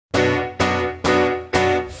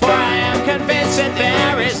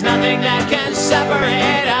nothing that can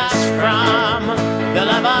separate us from the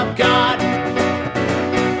love of God.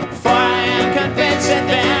 For I am convinced that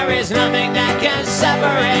there is nothing that can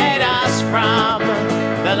separate us from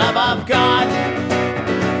the love of God.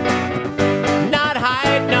 Not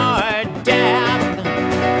height nor depth,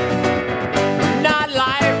 not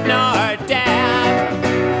life nor death,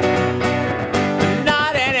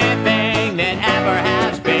 not anything that ever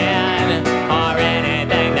has been or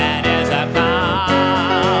anything that is to come.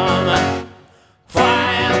 For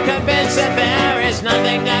I am convinced that there is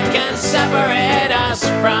nothing that can separate us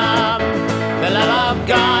from the love of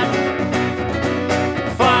God.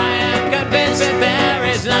 For I am convinced that there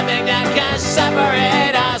is nothing that can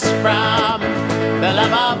separate us from the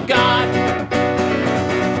love of God.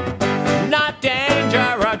 Not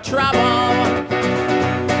danger or trouble,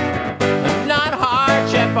 not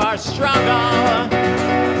hardship or struggle,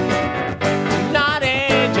 not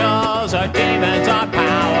angels or demons or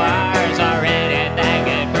powers or anything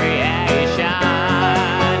in creation.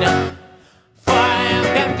 For I am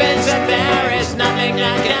convinced that there is nothing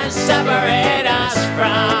that can separate us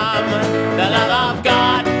from the love of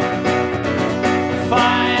God. For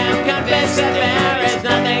I am convinced that there is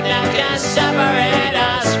nothing that can separate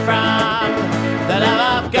us from the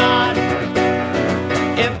love of God.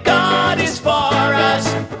 If God is for us,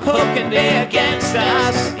 who can be against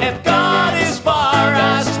us? If God is for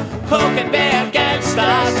us, who can be against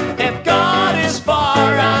us? If God is for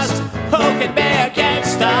us, who can be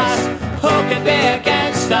against us? Who can be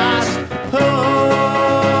against us? Who?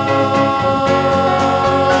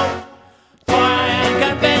 For I am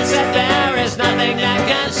convinced that there is nothing that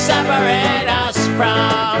can separate us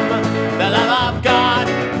from the love of God.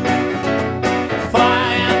 For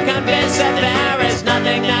I am convinced that there is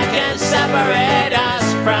nothing that can separate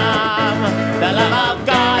us from the love of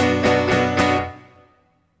God.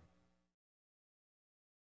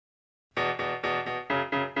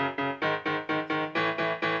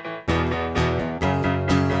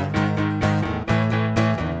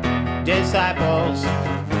 Disciples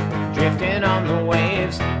drifting on the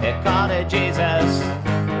waves, they called it Jesus,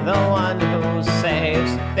 the one who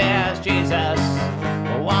saves. There's Jesus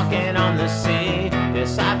walking on the sea.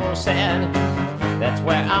 Disciples said, that's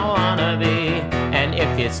where I wanna be. And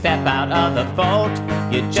if you step out of the boat,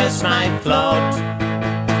 you just might float.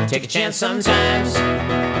 Take a chance sometimes,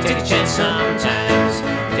 take a chance sometimes,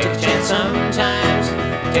 take a chance sometimes,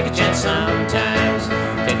 take a chance sometimes,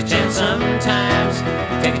 take a chance sometimes,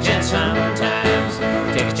 take a chance sometimes,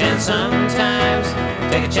 take a chance sometimes,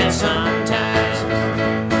 take a chance sometimes.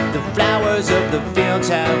 The flowers of the fields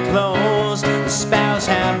have closed, the sparrows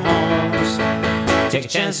have homes. Take a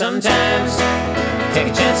chance sometimes, take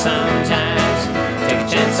a chance sometimes, take a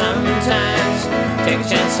chance sometimes, take a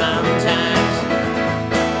chance sometimes.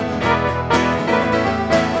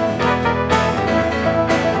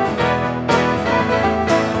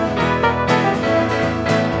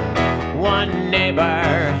 One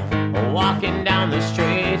neighbor walking down the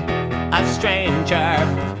street, a stranger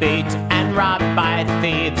beat and robbed by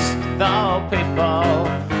thieves. Though people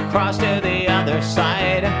crossed to the other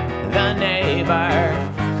side, the neighbor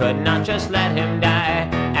could not just let him die.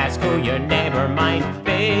 Ask who your neighbor might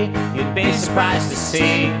be, you'd be surprised to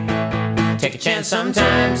see. Take a chance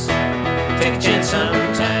sometimes, take a chance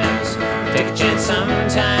sometimes, take a chance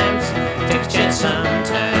sometimes, take a chance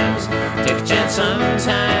sometimes, take a chance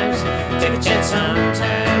sometimes, take a chance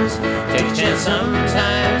sometimes, take a chance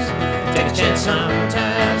sometimes, take a chance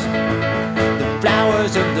sometimes. The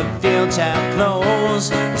flowers of the fields have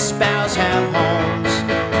closed, the sparrows have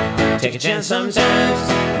homes. Take a chance sometimes,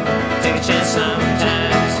 take a chance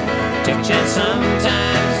sometimes, take a chance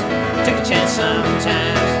sometimes, take a chance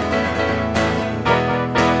sometimes.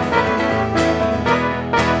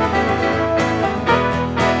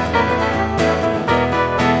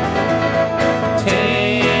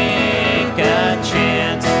 Take a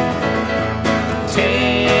chance, take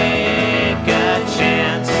a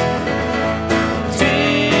chance, take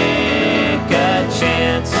a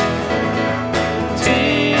chance,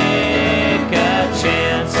 take a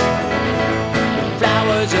chance. The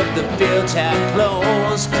flowers of the fields have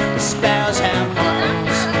closed, the sparrows have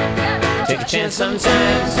homes. Take a chance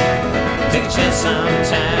sometimes, take a chance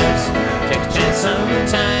sometimes, take a chance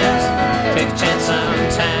sometimes, take a chance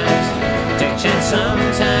sometimes, take a chance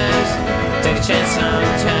sometimes, take a chance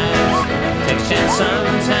sometimes, take a chance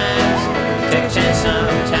sometimes, take a chance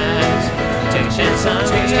sometimes, take a chance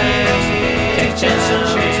sometimes, take a chance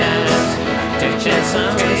sometimes, take a chance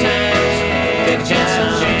sometimes, take a chance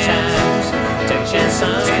sometimes, take a chance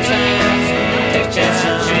sometimes, take a chance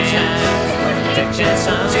sometimes, take a chance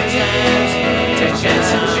sometimes, take a chance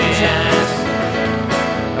sometimes.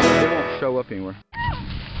 anywhere.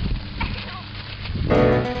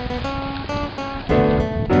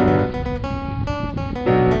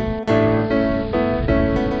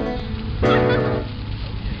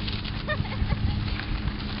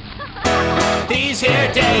 These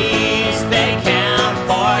here days, they count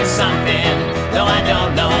for something, though I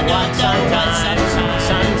don't know what. Sometimes.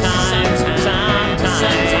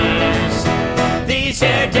 These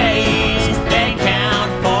here days, they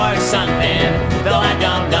count for something, though I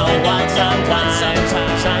don't know what. Sometimes.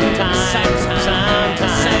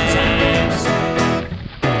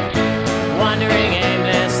 Wandering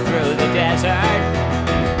aimless through the desert,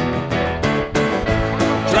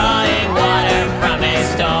 drawing water from a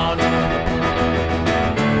stone.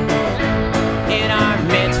 In our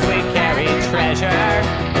midst we carry treasure,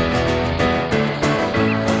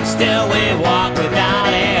 still we walk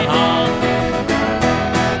without a home.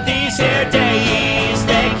 These here days,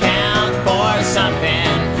 they count for something,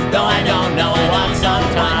 though I don't know what.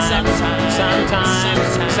 Sometimes.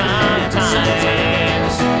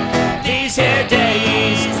 These here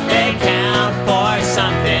days, they count for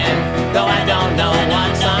something, though I don't know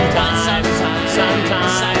what. Sometimes.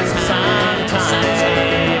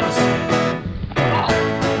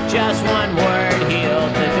 Just one word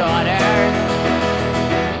healed the daughter,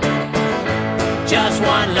 just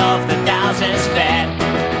one loaf the thousands fed,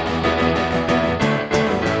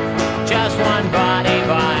 just one body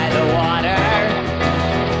by the water,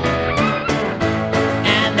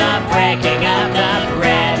 and the breaking of the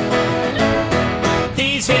bread.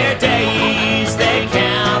 These here days, they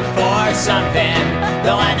count for something,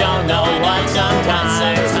 though I don't know what. Sometimes.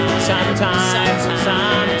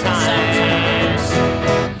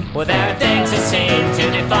 Well, there are things that seem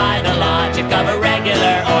to defy the logic of a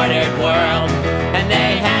regular ordered world, and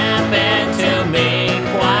they happen to me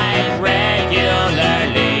quite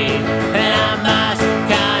regularly, and I must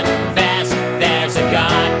confess there's a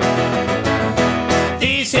God.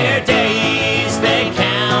 These here days